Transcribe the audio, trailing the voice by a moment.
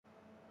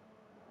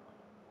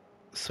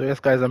So yes,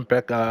 guys, I'm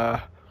back.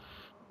 I'm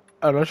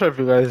not sure if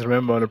you guys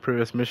remember on the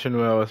previous mission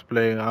where I was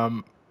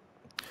playing.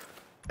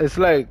 It's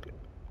like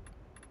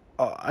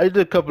I did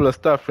a couple of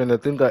stuff, and I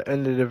think I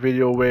ended the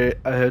video where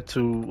I had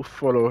to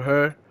follow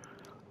her.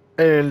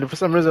 And for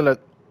some reason, like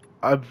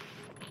I've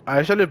I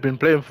actually been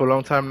playing for a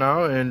long time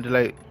now, and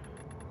like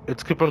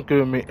it's keep on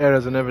giving me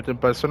errors and everything.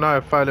 But so now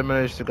I finally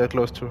managed to get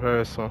close to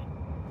her. So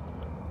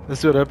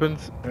let's see what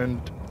happens. And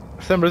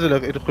for some reason,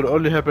 like it could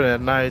only happen at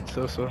night.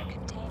 So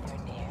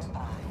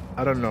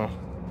I don't know.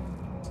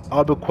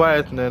 I'll be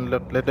quiet and then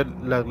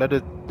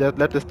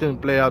let this thing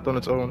play out on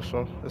its own.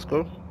 So let's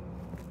go.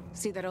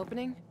 See that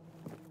opening?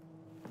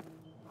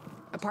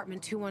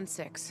 Apartment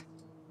 216.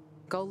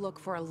 Go look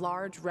for a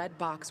large red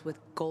box with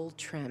gold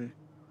trim.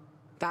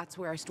 That's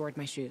where I stored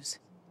my shoes.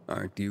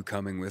 Aren't you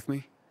coming with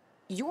me?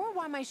 You're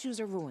why my shoes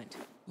are ruined.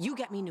 You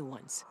get me new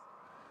ones.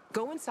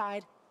 Go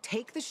inside,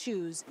 take the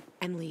shoes,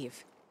 and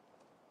leave.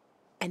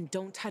 And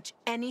don't touch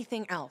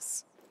anything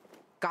else.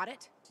 Got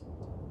it?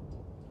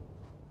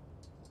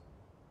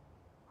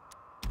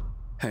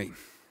 Hey,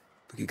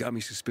 look, you got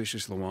me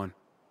suspicious, Lawan.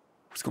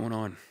 What's going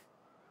on?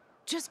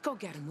 Just go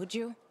get him, would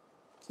you?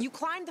 You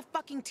climbed the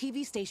fucking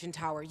TV station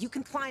tower. You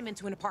can climb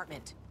into an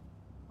apartment.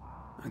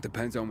 It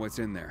depends on what's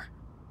in there.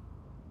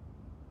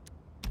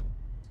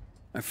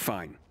 I'm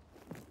fine,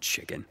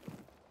 chicken.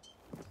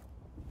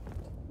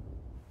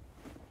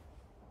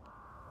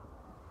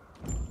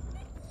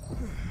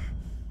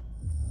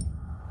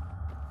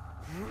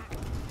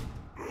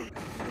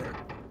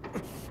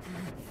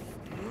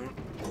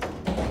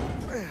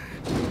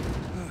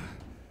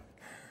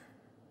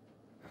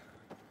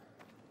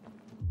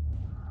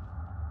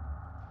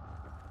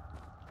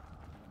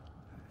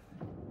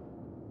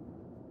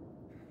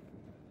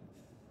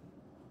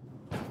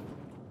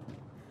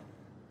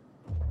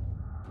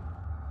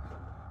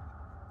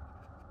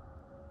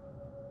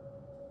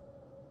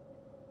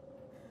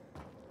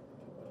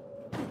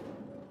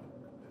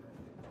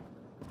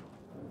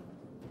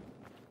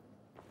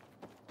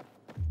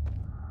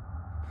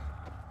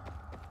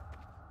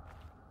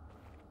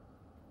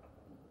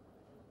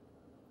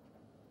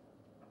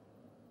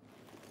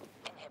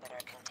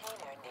 Inhibitor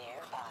container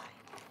nearby.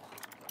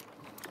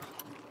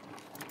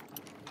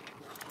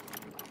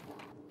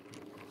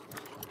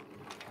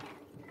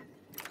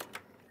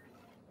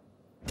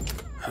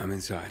 I'm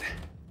inside.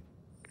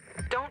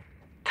 Don't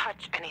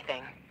touch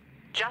anything.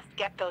 Just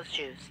get those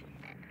shoes.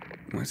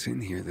 What's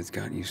in here that's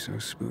got you so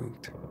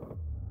spooked?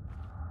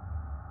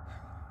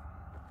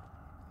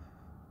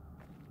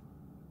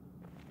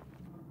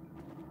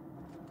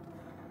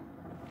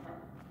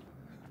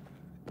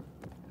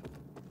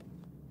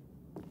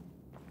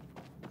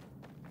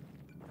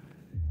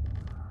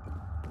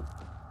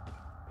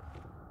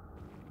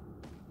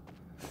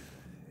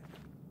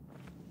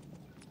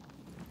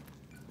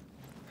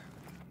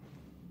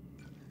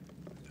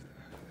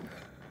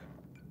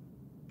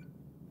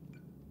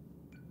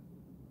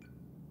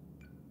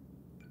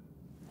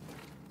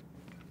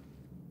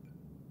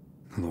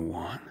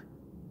 Lawan?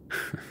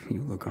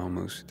 You look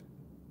almost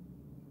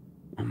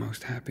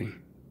happy.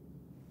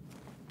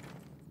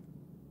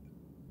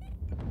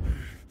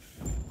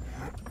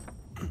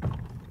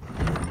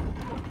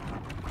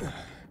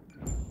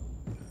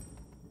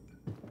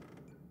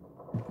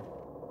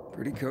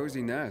 Pretty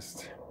cozy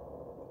nest.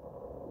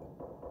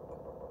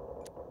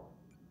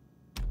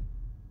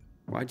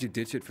 Why'd you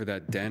ditch it for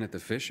that den at the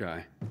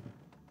fisheye?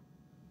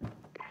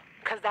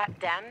 'Cause that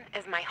den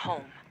is my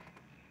home.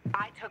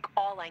 I took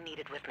all I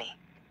needed with me.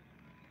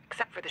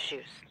 Except for the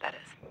shoes, that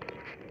is.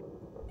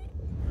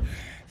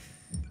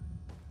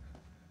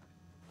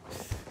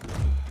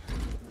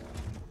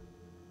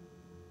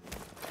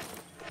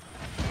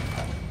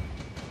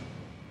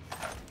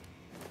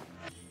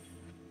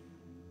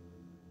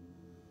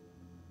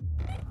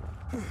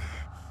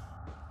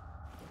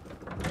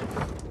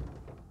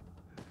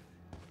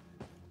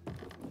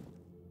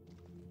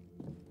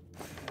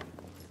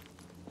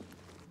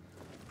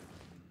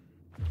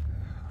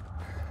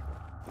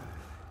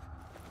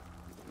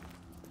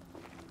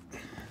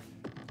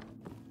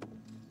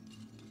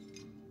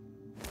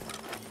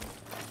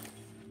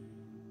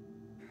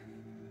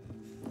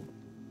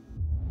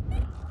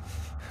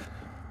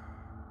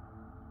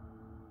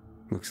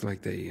 Looks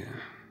like they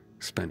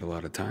spend a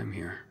lot of time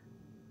here.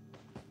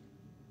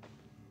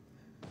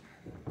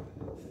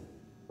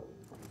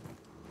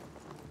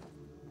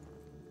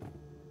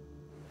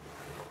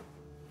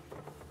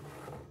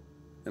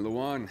 Hey,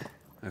 Lawan,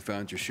 I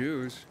found your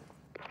shoes.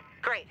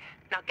 Great.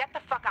 Now get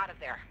the fuck out of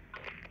there.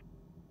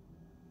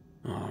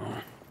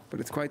 Oh, but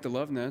it's quite the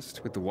love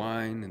nest with the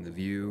wine and the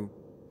view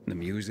and the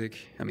music.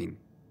 I mean,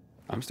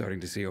 I'm starting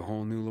to see a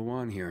whole new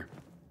Lawan here.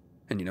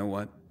 And you know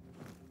what?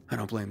 I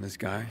don't blame this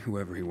guy,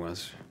 whoever he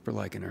was, for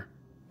liking her.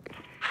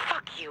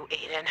 Fuck you,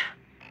 Aiden.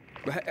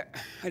 But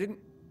I didn't...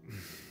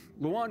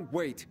 Lawan,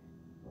 wait.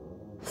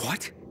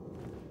 What?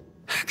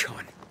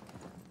 Hakon.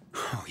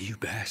 Oh, you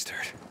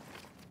bastard.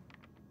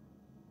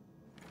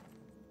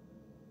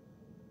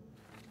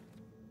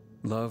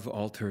 Love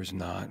alters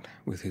not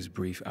with his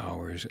brief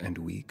hours and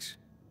weeks,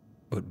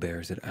 but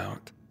bears it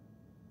out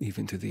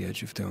even to the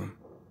edge of doom.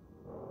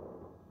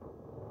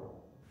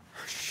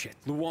 Shit,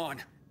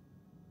 Luan!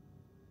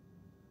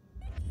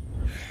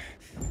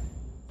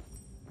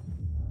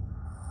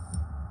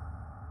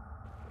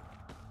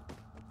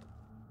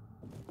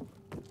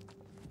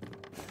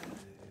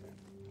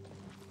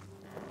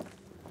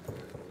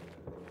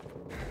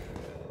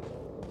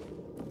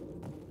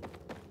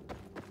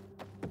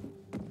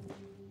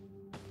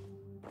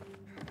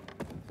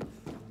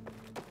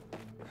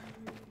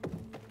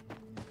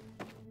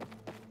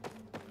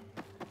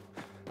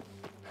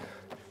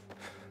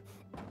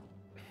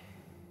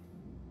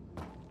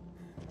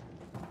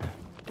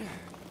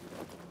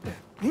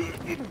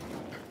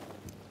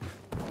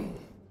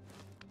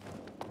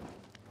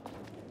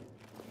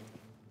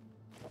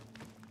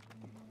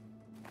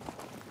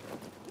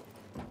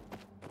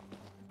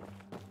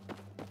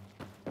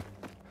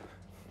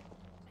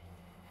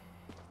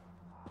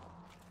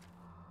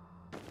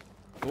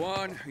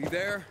 Luan, are you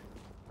there?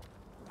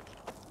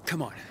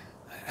 Come on.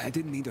 I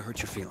didn't mean to hurt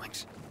your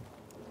feelings.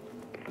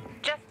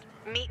 Just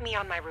meet me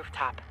on my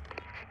rooftop.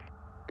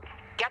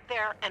 Get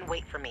there and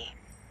wait for me.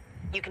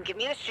 You can give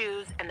me the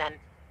shoes and then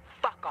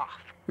fuck off.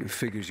 It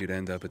figures you'd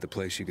end up at the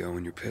place you go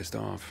when you're pissed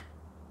off.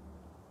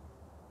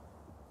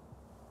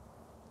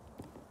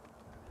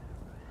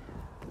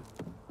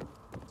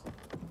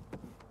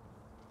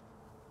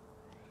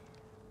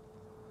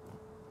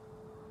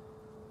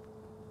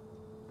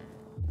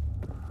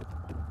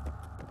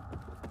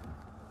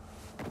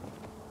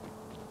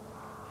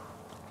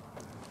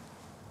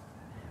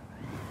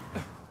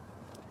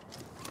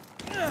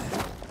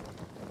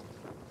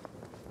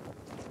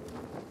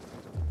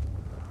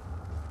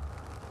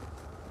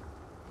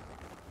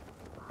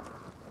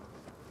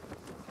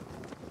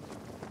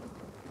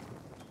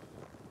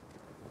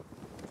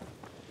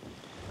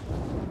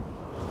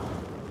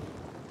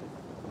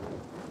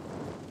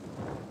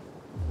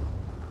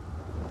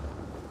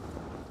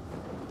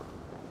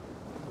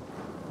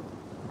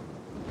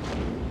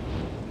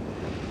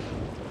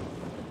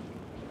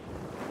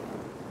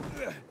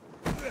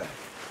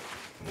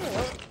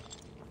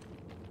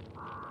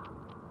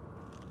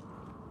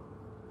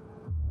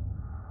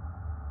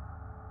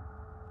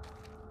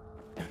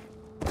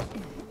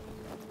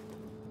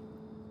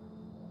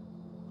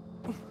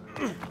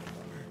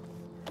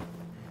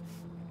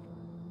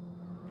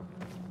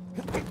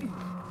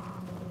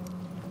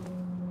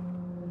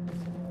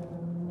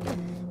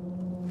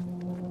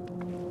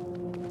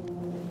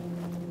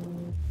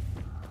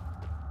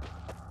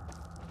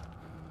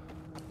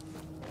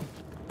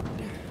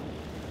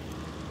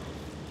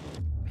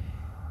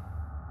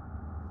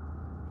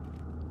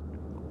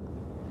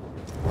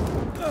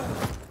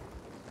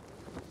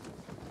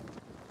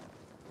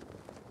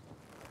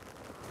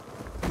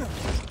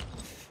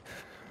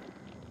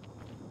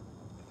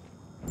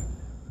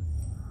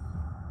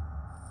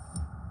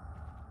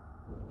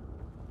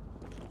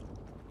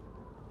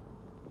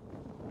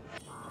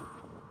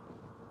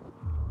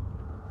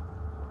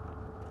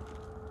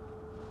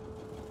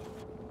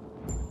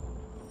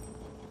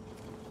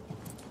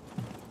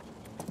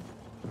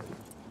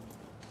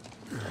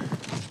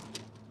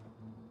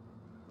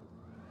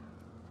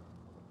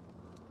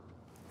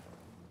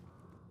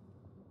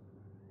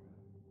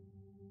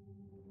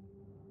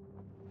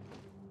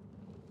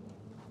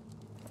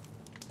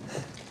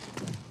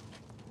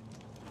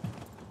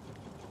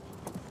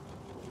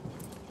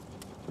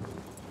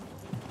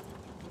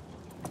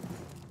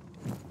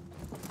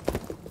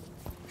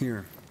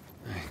 Here,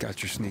 I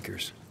got your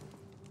sneakers.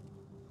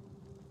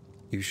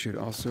 You should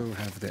also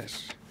have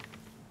this.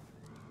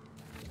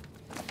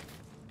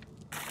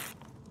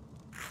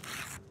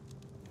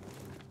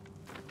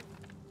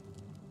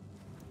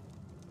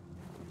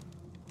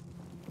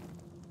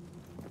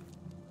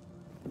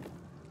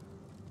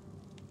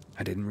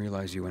 I didn't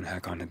realize you and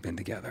Hakon had been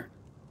together.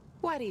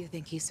 Why do you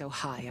think he's so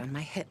high on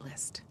my hit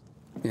list?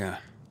 Yeah,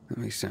 that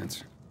makes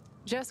sense.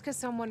 Just because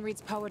someone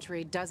reads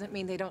poetry doesn't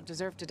mean they don't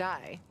deserve to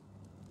die.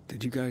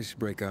 Did you guys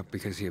break up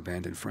because he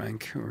abandoned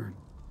Frank, or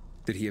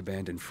did he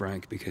abandon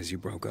Frank because you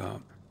broke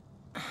up?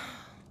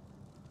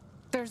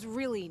 There's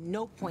really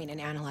no point in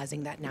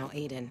analyzing that now,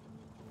 Aiden.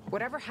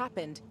 Whatever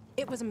happened,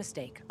 it was a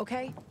mistake,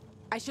 okay?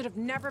 I should have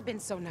never been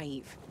so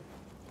naive.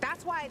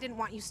 That's why I didn't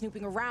want you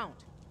snooping around.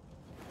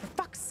 For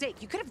fuck's sake,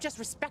 you could have just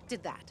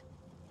respected that.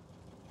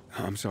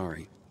 I'm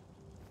sorry.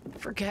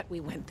 Forget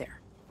we went there.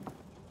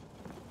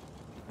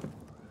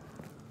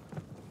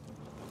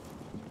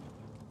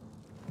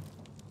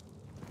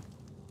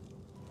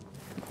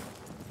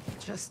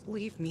 Just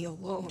leave me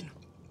alone.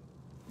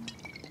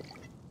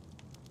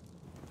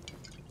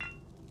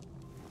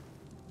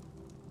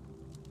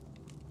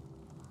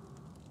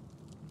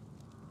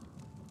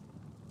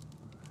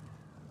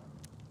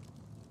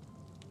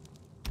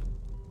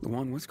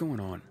 Luan, what's going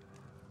on?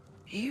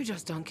 You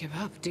just don't give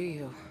up, do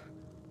you?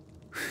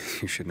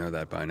 You should know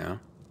that by now.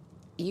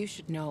 You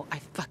should know I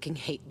fucking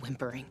hate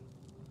whimpering.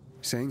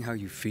 Saying how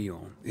you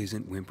feel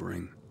isn't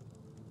whimpering.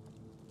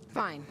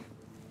 Fine.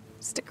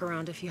 Stick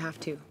around if you have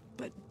to,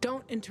 but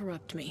don't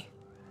interrupt me.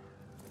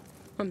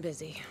 I'm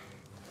busy.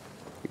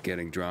 You're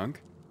getting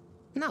drunk?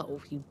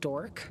 No, you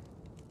dork.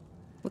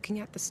 Looking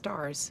at the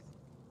stars.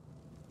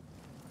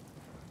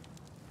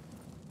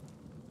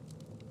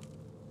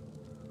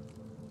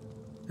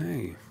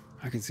 Hey,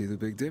 I can see the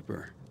Big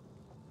Dipper.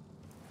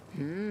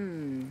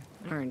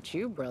 Aren't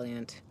you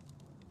brilliant?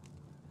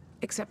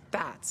 Except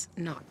that's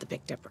not the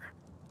Big Dipper.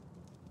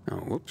 Oh,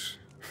 whoops.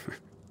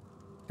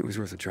 It was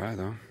worth a try,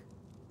 though.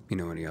 You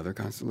know any other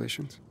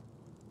constellations?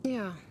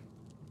 Yeah.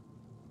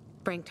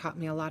 Frank taught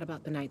me a lot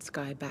about the night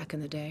sky back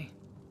in the day.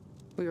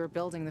 We were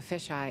building the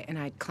fisheye, and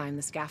I'd climb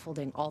the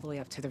scaffolding all the way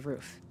up to the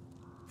roof.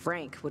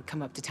 Frank would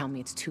come up to tell me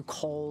it's too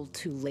cold,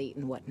 too late,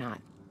 and whatnot.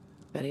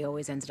 But he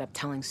always ended up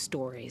telling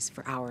stories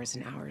for hours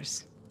and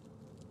hours.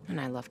 And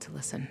I love to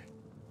listen.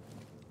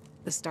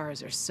 The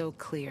stars are so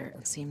clear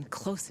and seem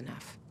close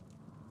enough.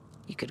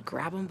 You could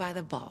grab them by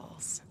the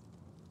balls.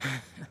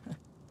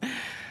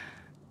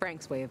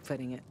 Frank's way of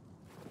putting it.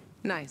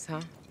 Nice,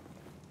 huh?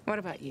 What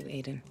about you,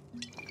 Aiden?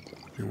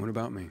 And what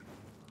about me?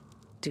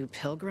 Do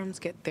pilgrims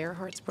get their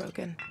hearts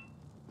broken?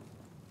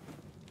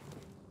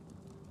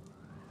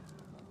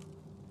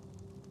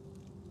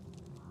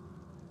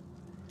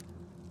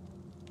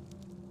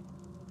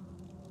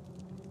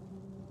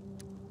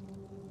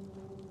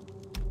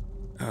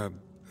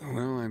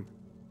 Well,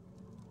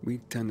 we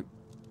tend to...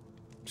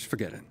 Just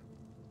forget it.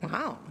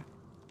 Wow.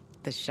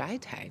 The shy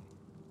type.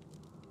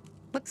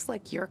 Looks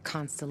like your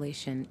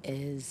constellation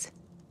is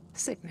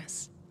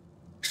sickness.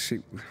 See,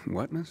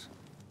 whatness?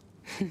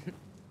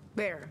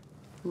 There.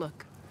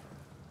 Look.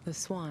 The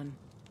swan.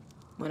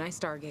 When I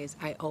stargaze,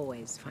 I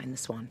always find the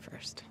swan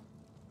first.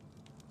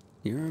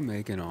 You're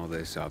making all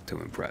this up to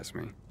impress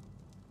me.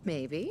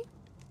 Maybe.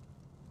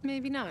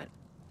 Maybe not.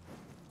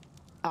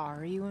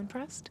 Are you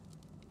impressed?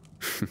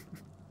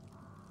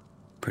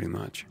 Pretty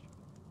much.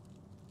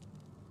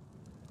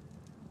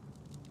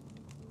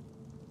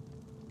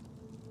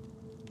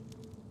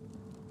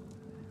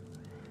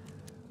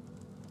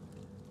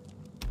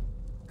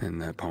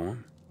 And that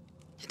poem?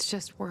 It's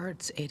just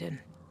words, Aiden.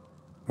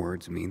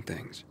 Words mean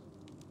things.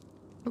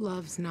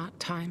 Love's not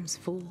time's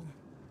fool,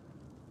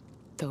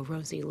 though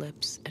rosy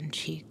lips and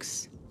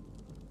cheeks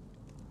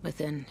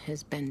within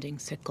his bending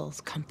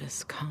sickle's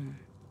compass come.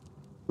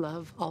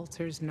 Love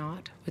alters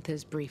not with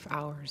his brief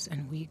hours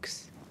and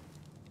weeks.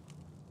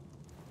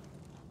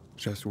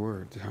 Just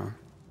words, huh?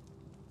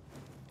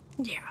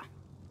 Yeah.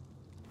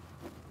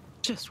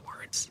 Just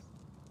words.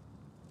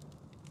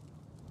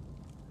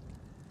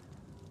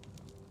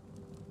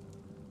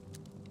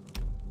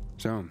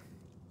 So,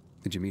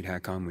 did you meet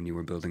Hakon when you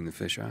were building the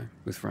fisheye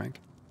with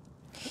Frank?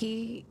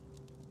 He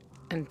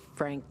and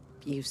Frank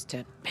used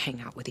to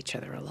hang out with each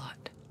other a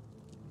lot.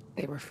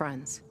 They were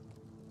friends.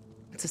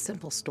 It's a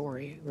simple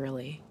story,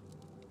 really.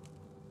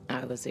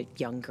 I was a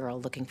young girl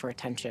looking for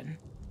attention.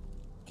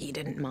 He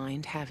didn't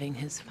mind having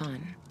his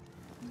fun.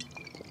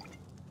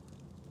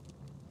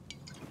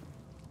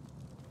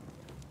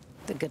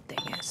 The good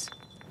thing is,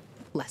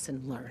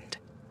 lesson learned.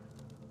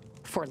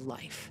 For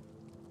life.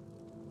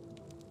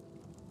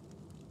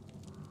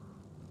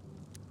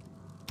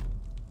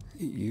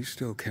 You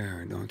still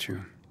care, don't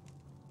you?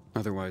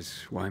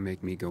 Otherwise, why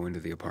make me go into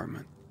the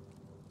apartment?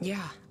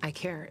 Yeah, I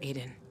care,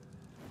 Aiden.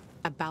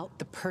 About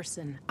the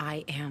person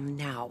I am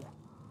now.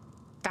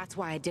 That's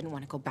why I didn't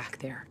want to go back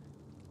there.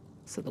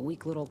 So the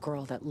weak little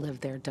girl that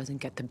lived there doesn't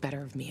get the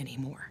better of me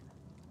anymore.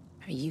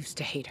 I used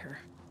to hate her.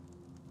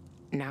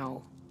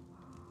 Now,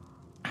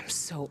 I'm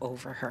so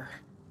over her.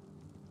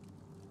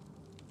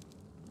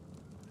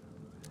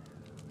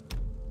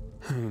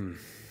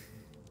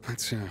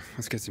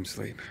 Let's get some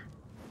sleep.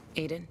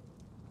 Aiden,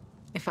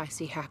 if I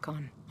see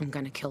Hakon, I'm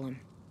gonna kill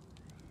him.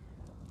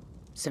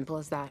 Simple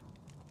as that.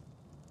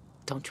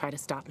 Don't try to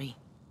stop me.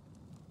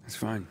 It's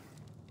fine.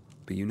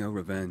 But you know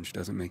revenge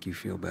doesn't make you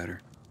feel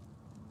better.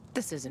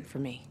 This isn't for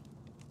me.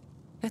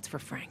 It's for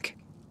Frank.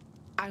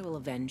 I will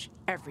avenge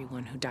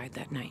everyone who died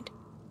that night.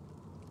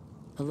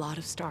 A lot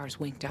of stars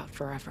winked out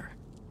forever.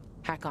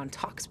 Hakon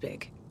talks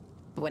big,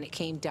 but when it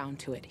came down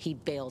to it, he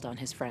bailed on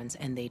his friends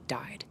and they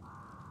died.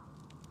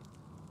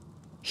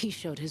 He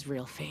showed his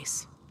real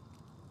face.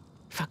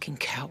 Fucking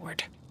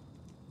coward.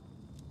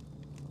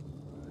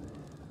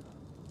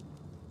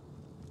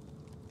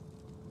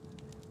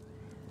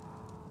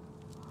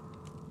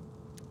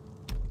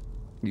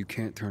 You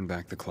can't turn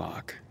back the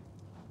clock.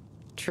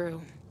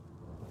 True.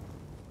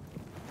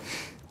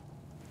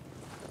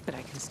 But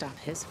I can stop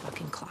his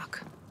fucking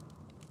clock.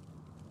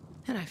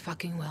 And I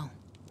fucking will.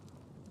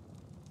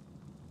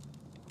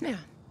 Yeah.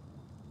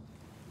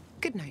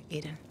 Good night,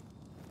 Aiden.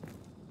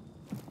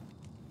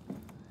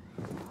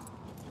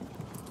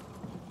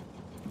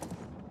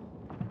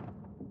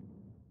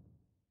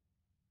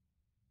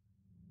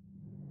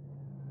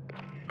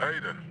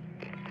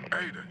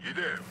 Aiden, you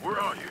there? Where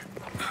are you?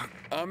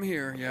 I'm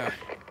here, yeah.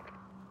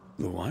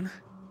 Luan?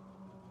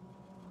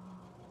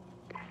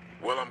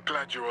 Well, I'm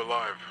glad you're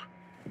alive.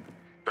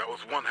 That was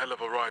one hell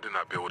of a ride in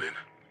that building.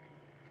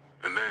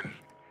 And then,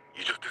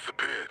 you just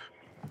disappeared.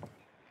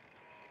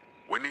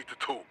 We need to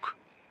talk.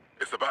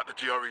 It's about the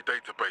GRE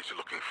database you're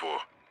looking for.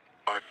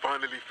 I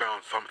finally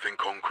found something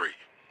concrete.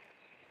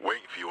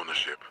 Waiting for you on the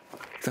ship.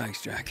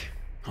 Thanks, Jack.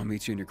 I'll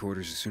meet you in your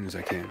quarters as soon as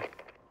I can.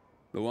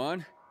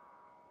 Luan?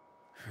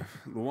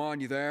 Luan,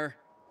 you there?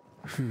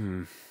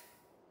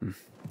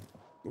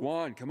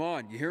 Luan, come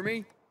on, you hear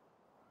me?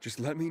 Just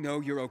let me know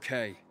you're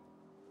okay.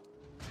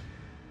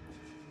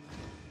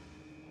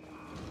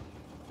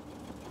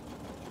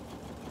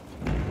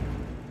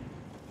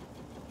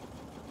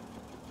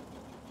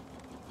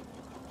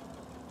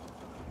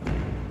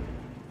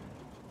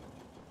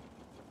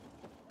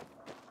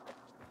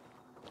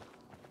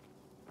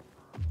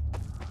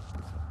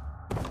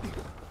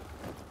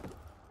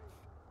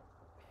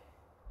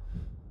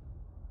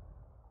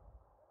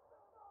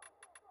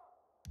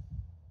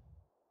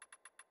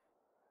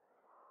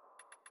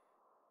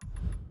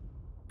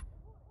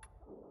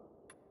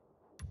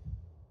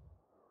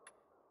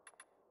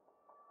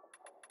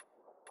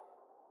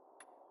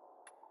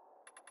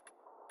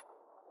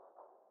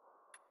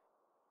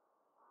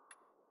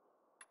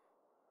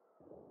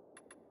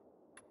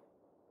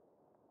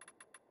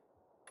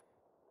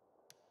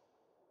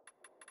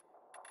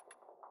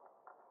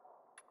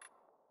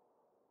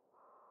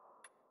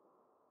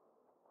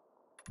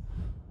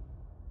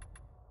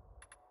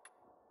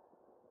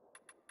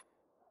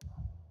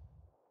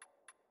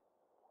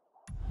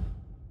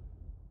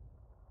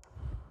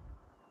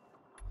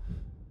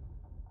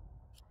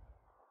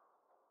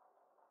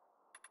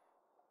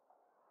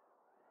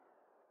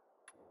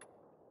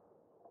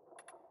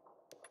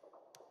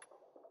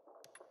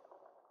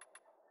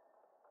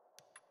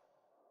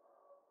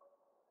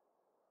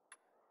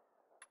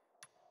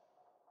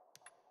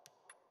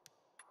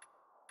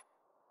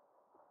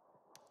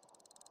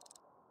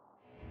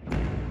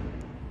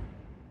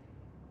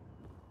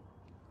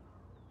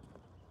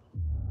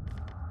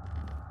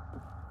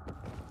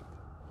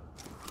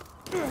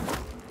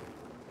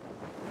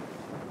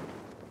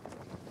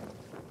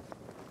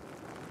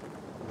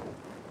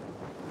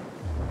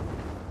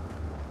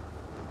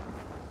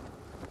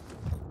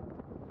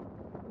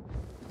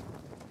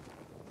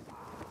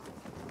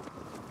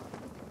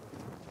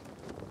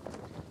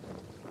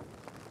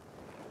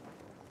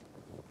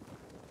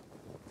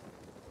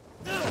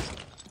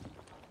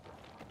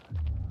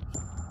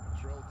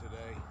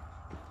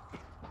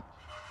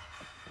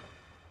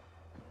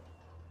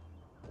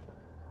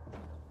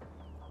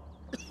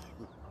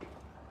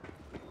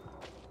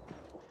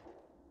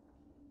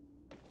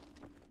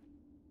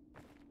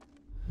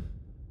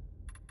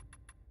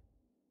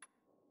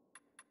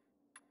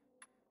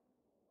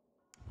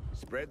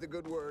 Spread the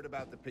good word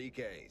about the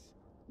PKs.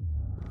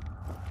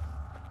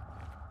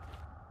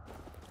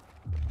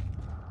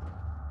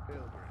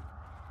 Pilgrim,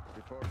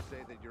 reports say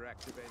that you're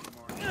activating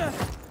more.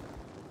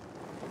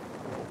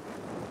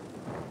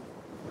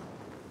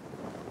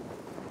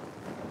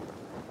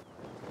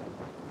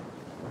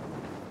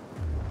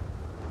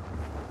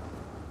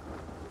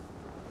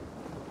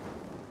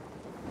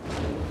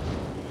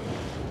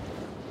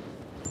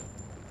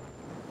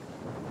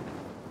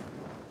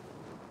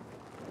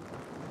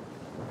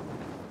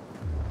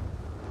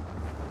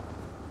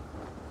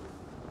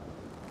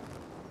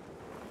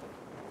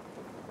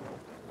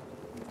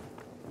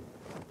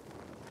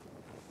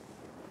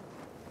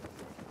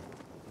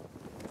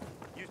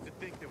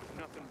 Think there was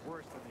nothing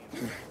worse than the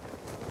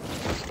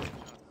infected.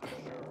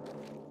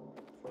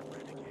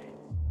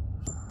 Renegades.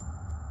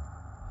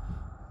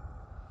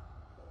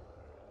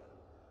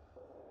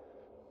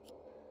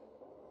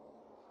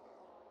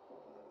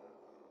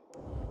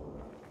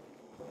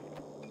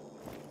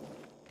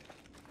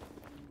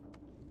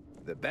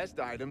 The best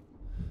item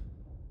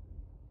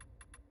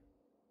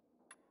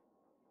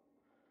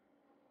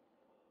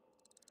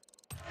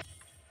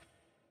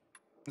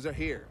are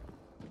here.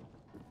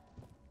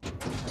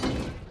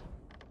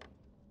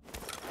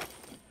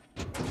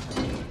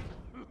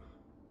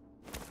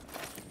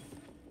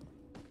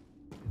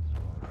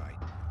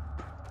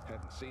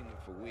 Seen them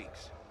for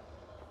weeks.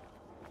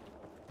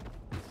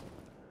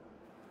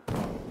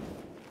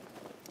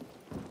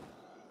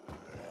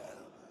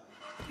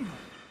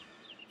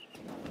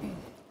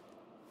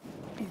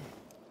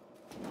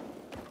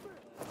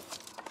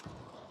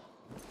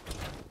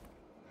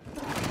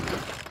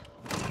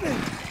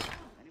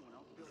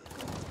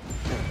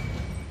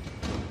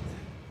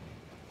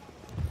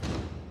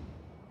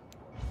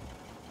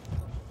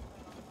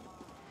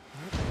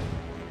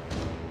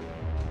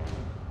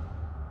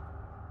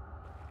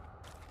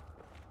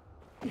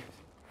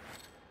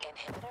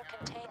 Inhibitor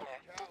container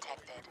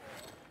detected.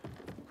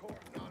 No,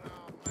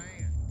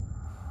 man.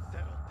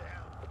 Settle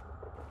down.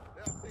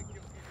 They'll think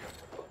you'll give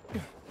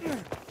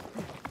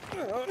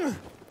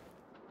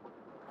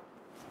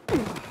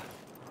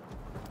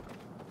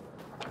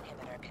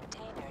Inhibitor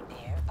container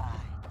nearby.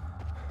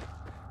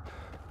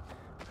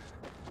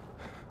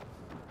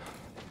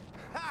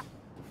 Ha!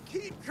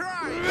 Keep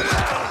trying!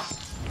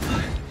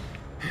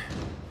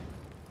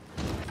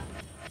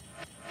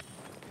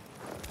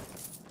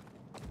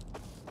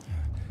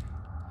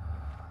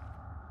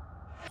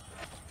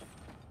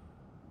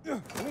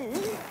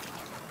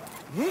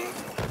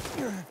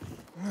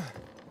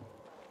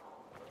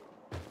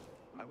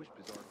 I wish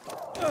Bizarre.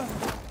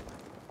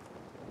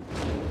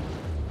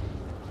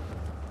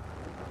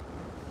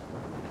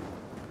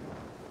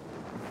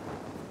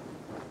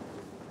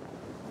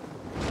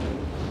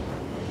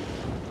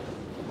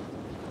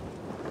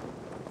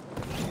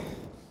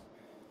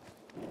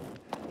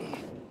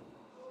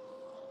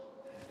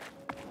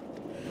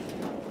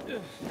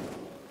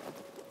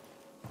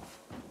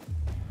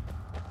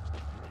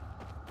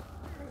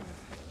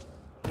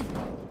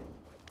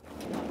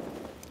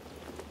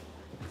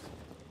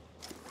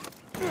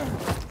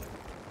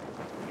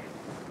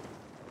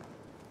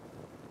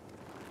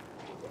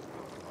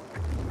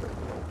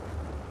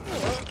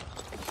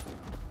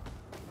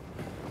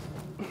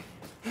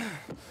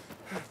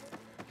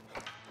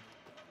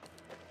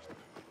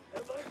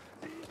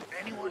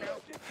 Anyone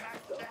else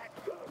catch that?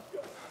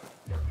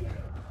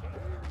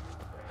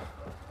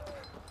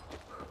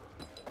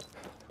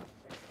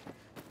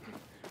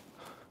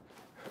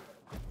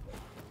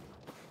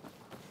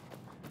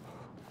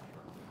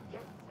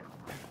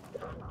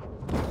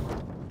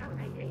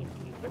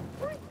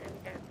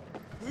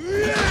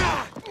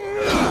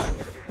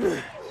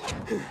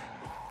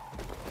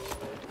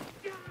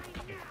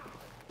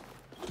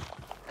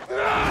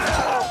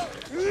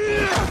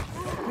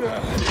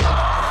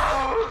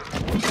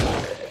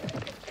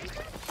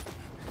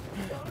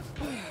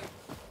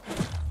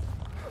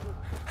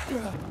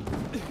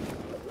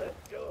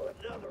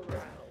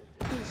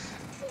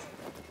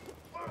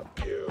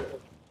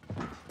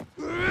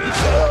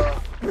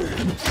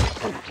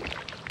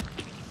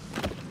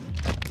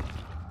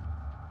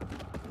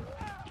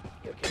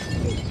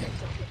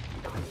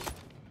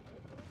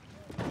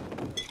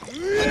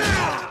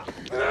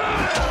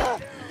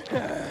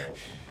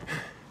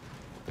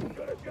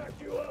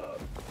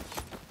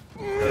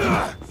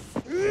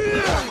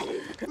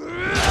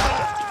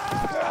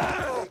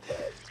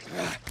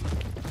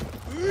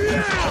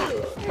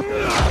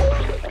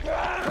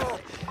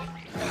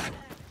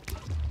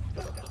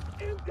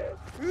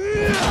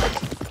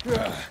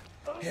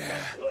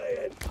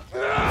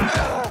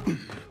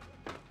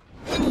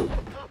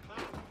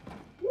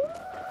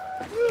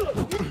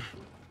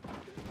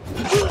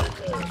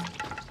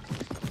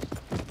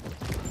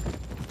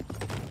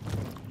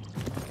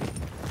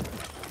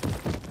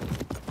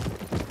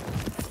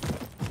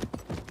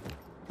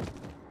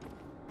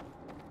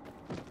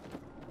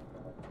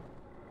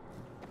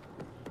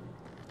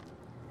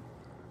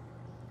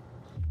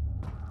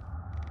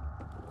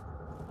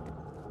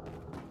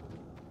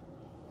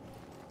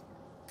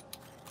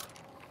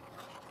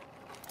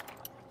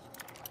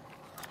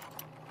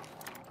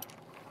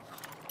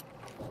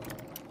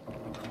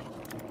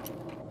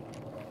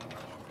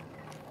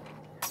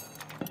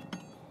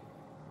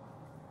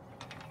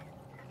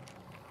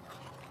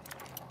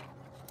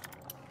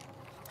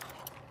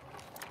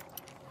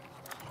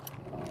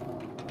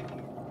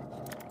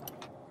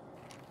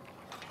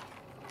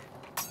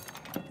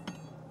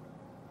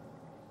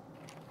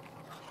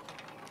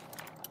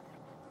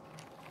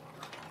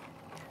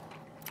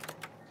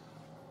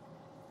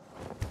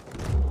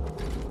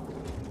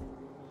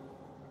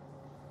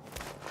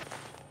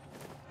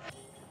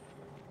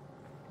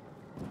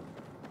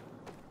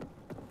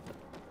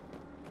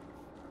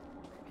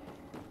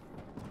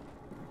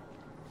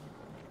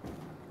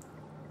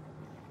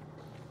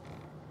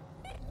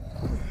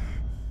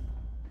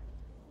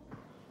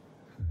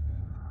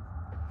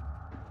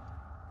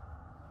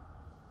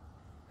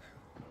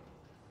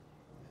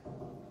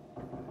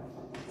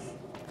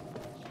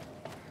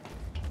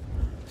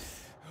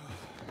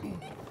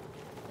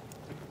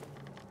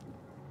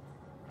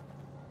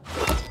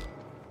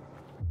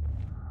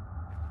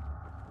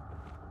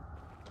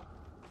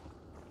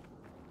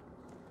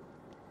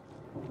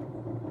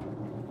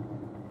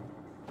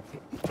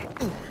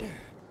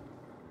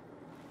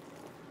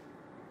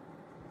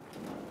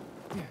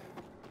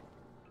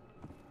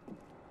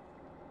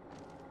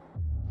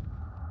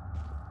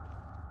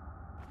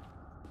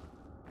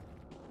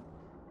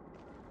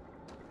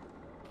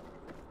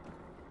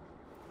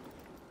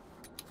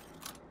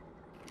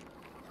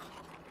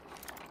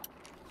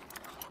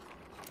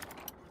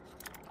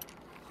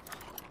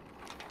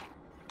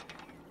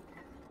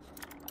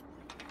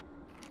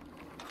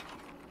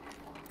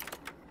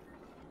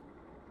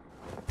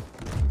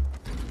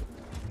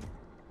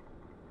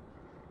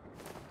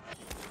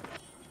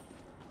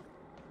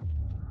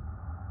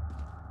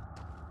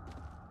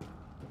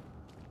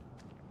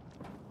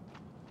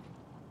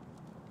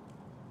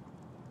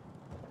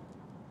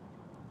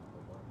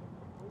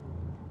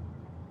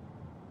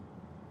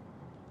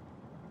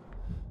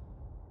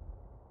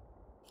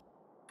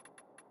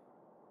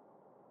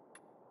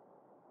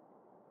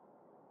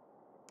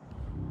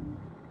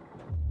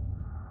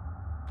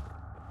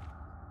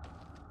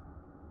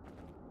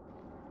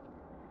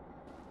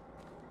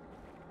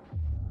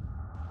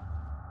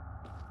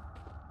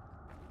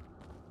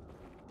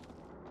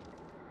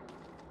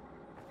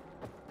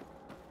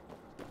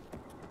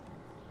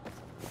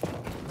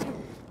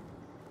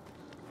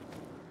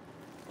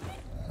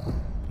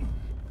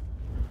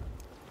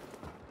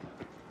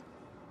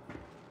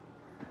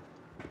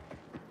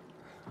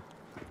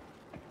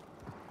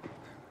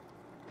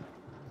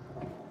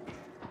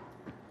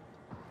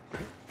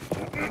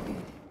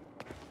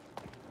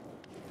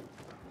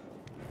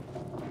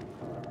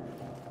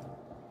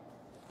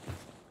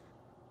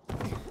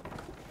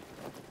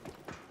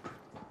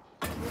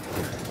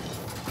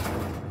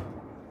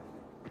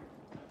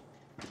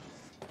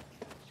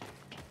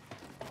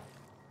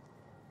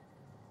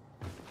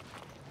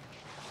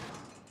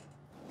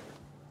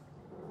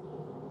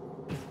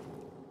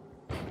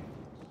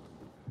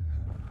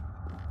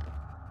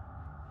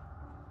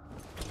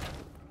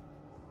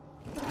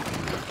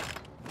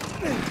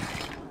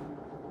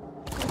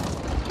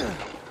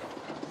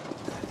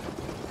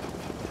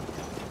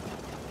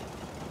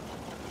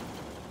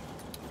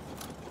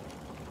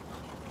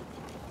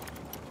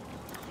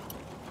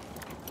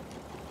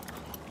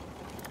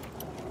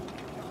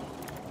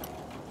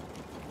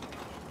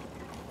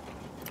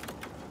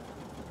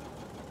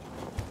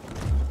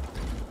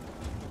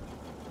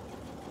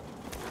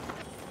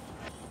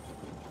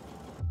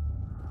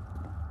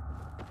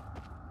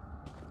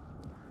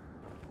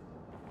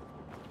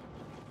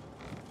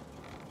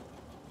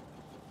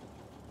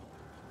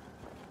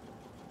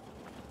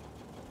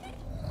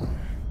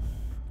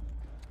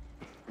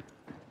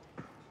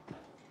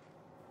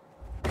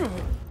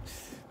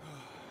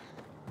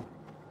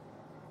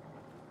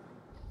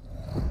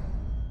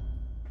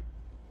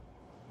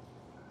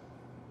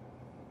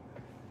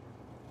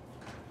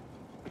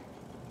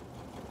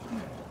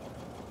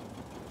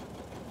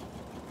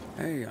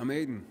 Hey, I'm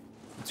Aiden.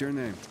 What's your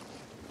name?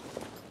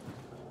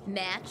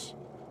 Match?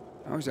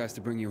 I was asked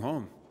to bring you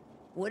home.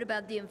 What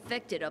about the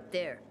infected up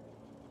there?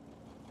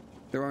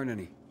 There aren't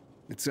any.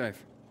 It's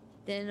safe.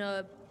 Then,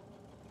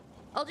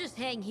 I'll just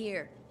hang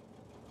here.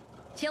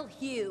 Tell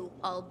Hugh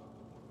I'll,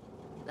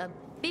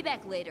 be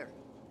back later.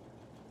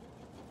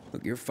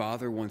 Look, your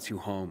father wants you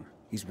home.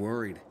 He's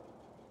worried.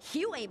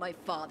 Hugh ain't my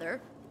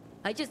father.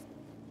 I just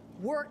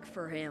work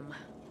for him.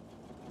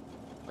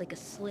 Like a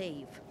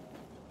slave.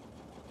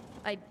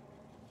 I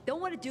don't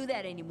want to do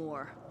that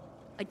anymore.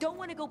 I don't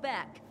want to go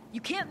back.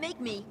 You can't make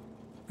me.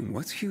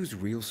 What's Hugh's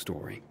real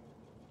story?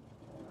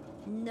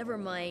 Never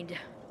mind.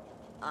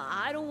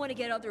 I don't want to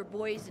get other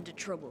boys into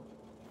trouble.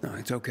 No,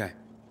 it's okay.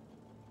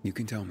 You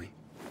can tell me.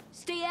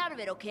 Stay out of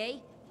it,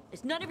 okay?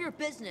 It's none of your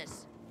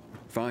business.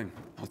 Fine,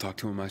 I'll talk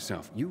to him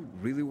myself. You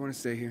really want to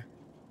stay here?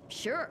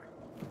 Sure.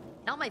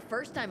 Not my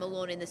first time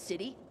alone in the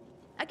city.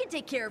 I can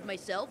take care of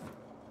myself.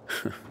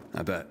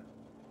 I bet.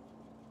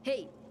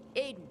 Hey,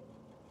 Aiden.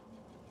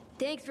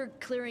 Thanks for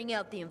clearing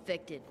out the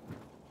infected.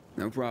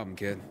 No problem,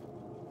 kid.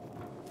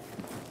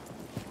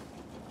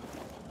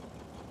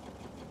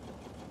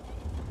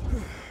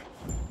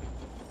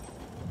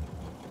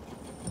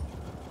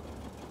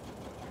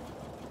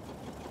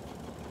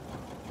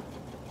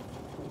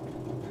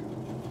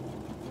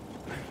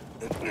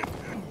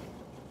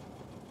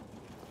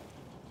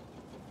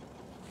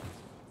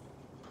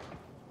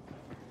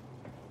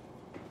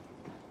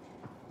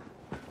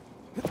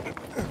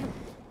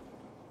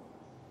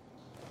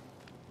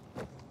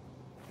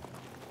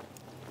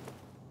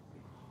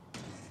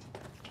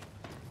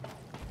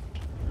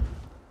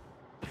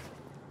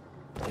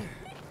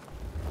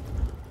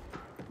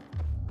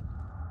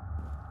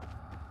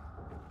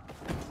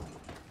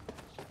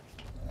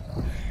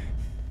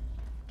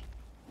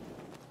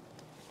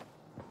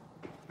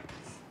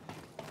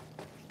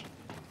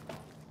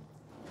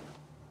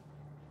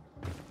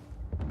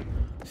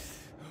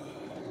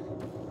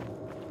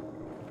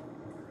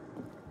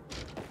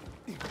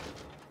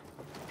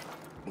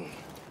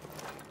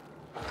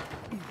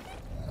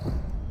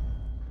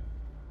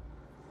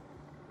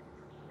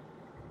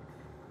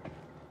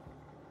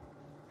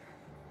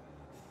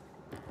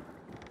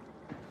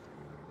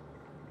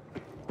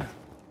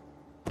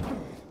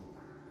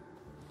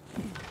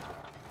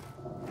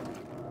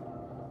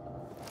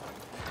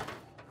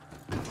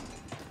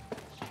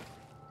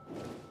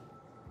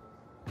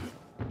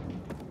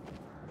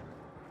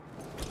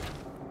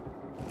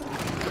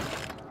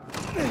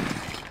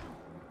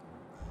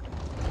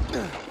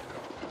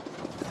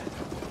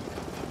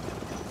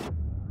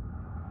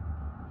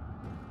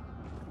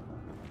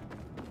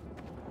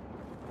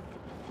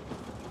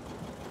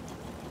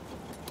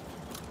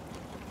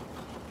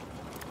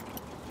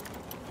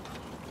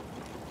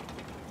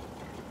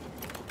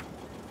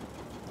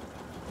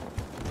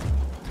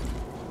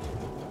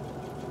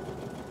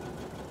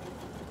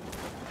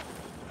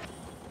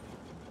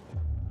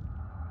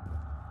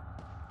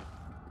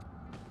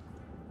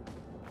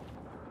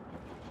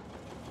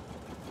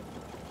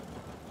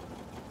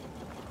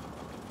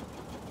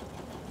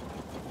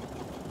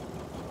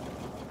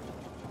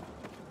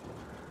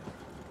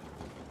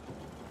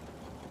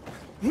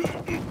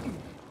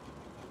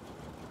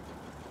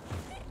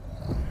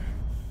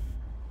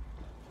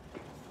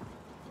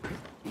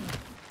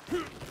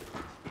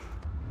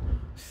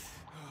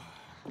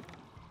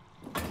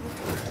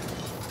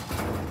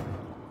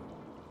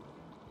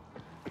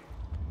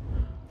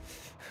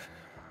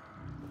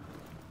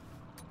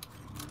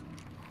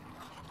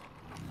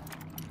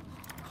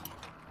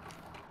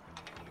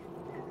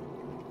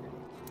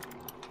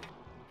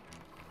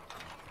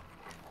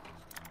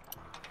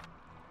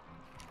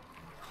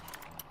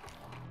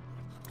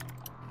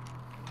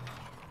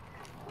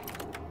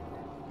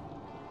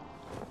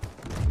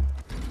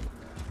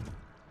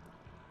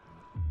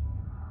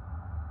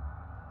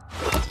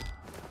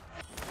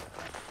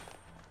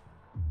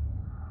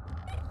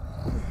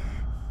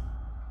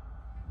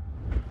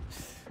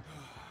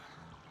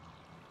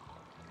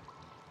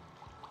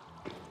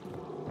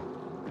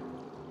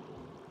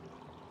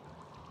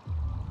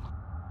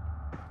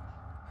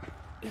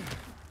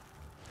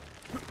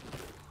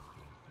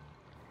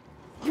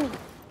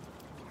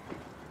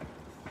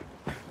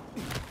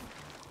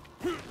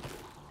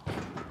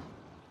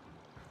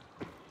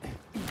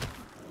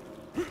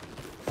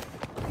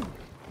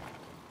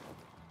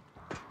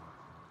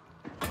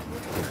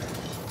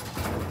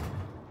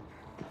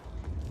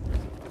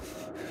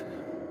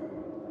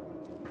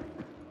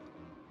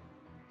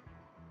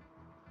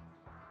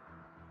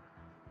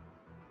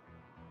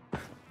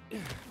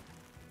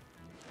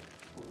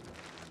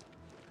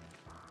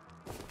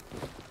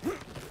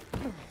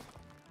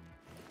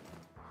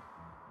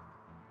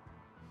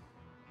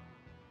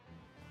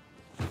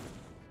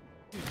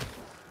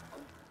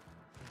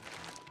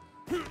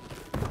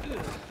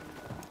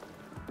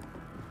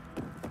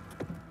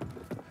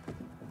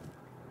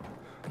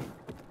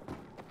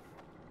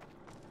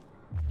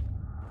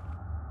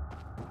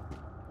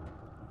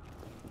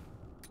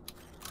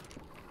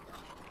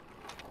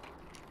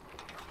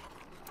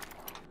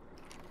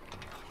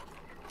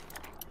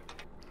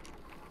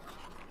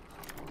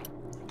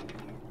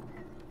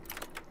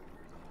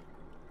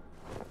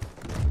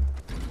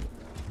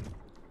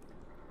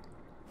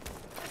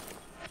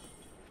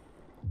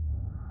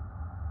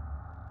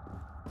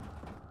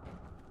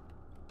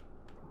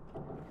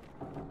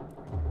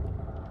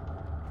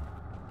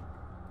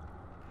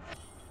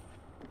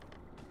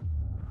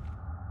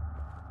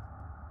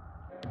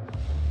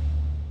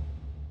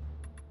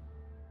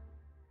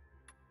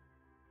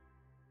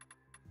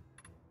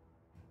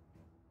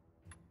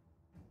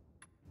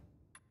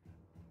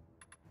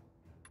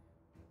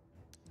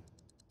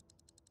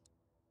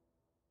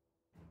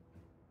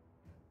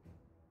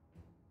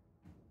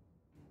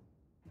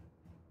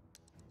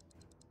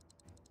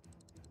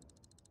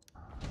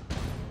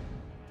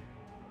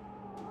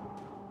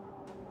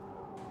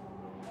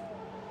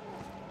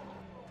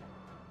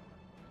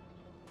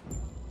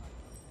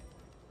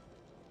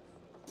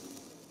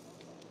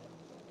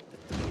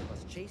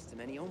 chased him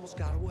and he almost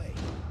got away.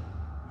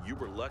 You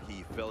were lucky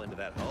you fell into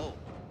that hole.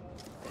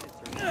 Then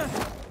it turned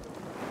out...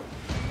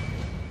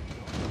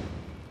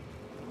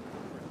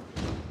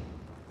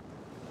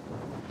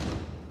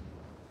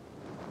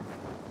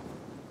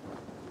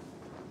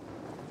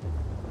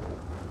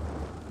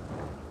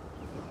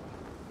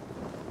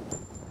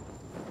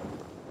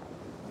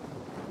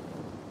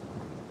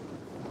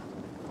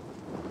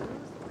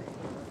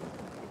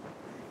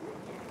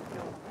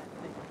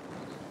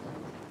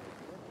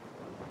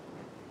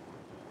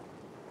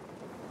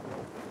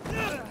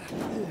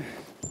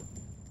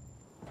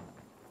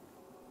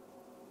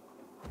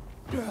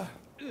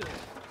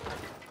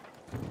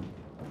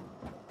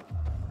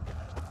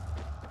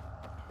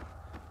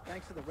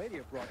 Thanks to the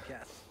radio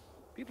broadcasts,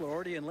 people are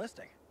already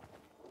enlisting.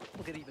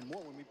 We'll get even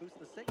more when we boost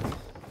the signal.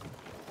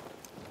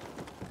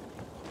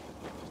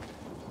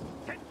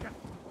 Attention!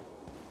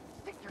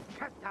 Stick your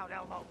chest out,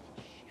 Elmo!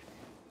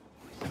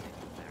 Shit.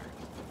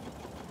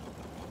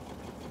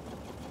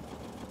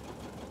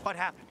 What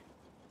happened?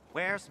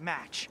 Where's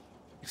Match?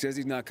 He says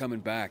he's not coming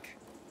back.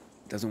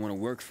 Doesn't want to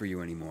work for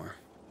you anymore.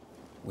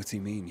 What's he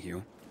mean,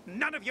 Hugh?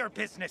 None of your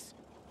business!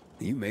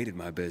 You made it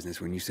my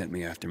business when you sent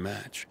me after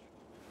Match.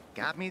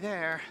 Got me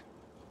there.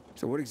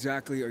 So what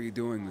exactly are you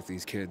doing with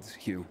these kids,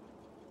 Hugh?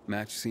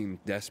 Match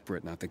seemed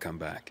desperate not to come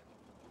back.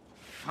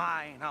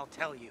 Fine, I'll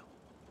tell you.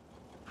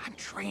 I'm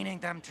training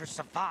them to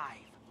survive.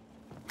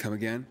 Come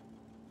again?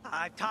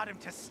 I've taught him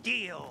to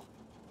steal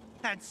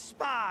and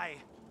spy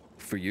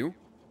For you?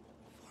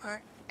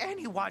 for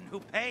anyone who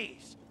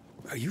pays.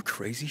 Are you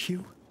crazy,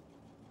 Hugh?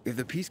 If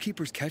the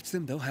peacekeepers catch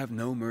them, they'll have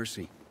no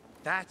mercy.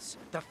 That's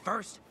the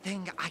first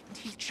thing I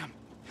teach them.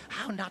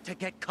 How not to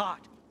get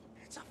caught.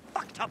 It's a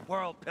fucked up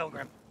world,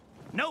 Pilgrim.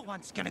 No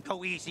one's gonna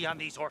go easy on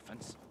these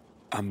orphans.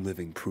 I'm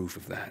living proof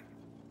of that.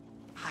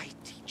 I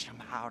teach them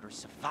how to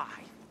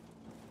survive.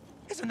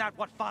 Isn't that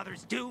what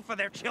fathers do for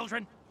their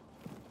children?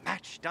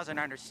 Match doesn't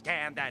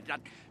understand that.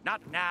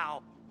 Not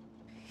now.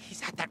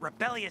 He's at that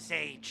rebellious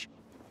age.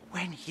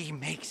 When he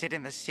makes it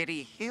in the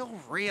city, he'll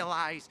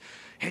realize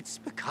it's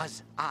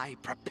because I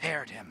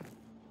prepared him.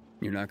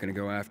 You're not gonna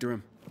go after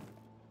him?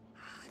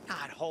 I'm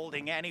not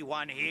holding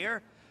anyone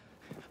here.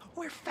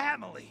 We're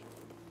family.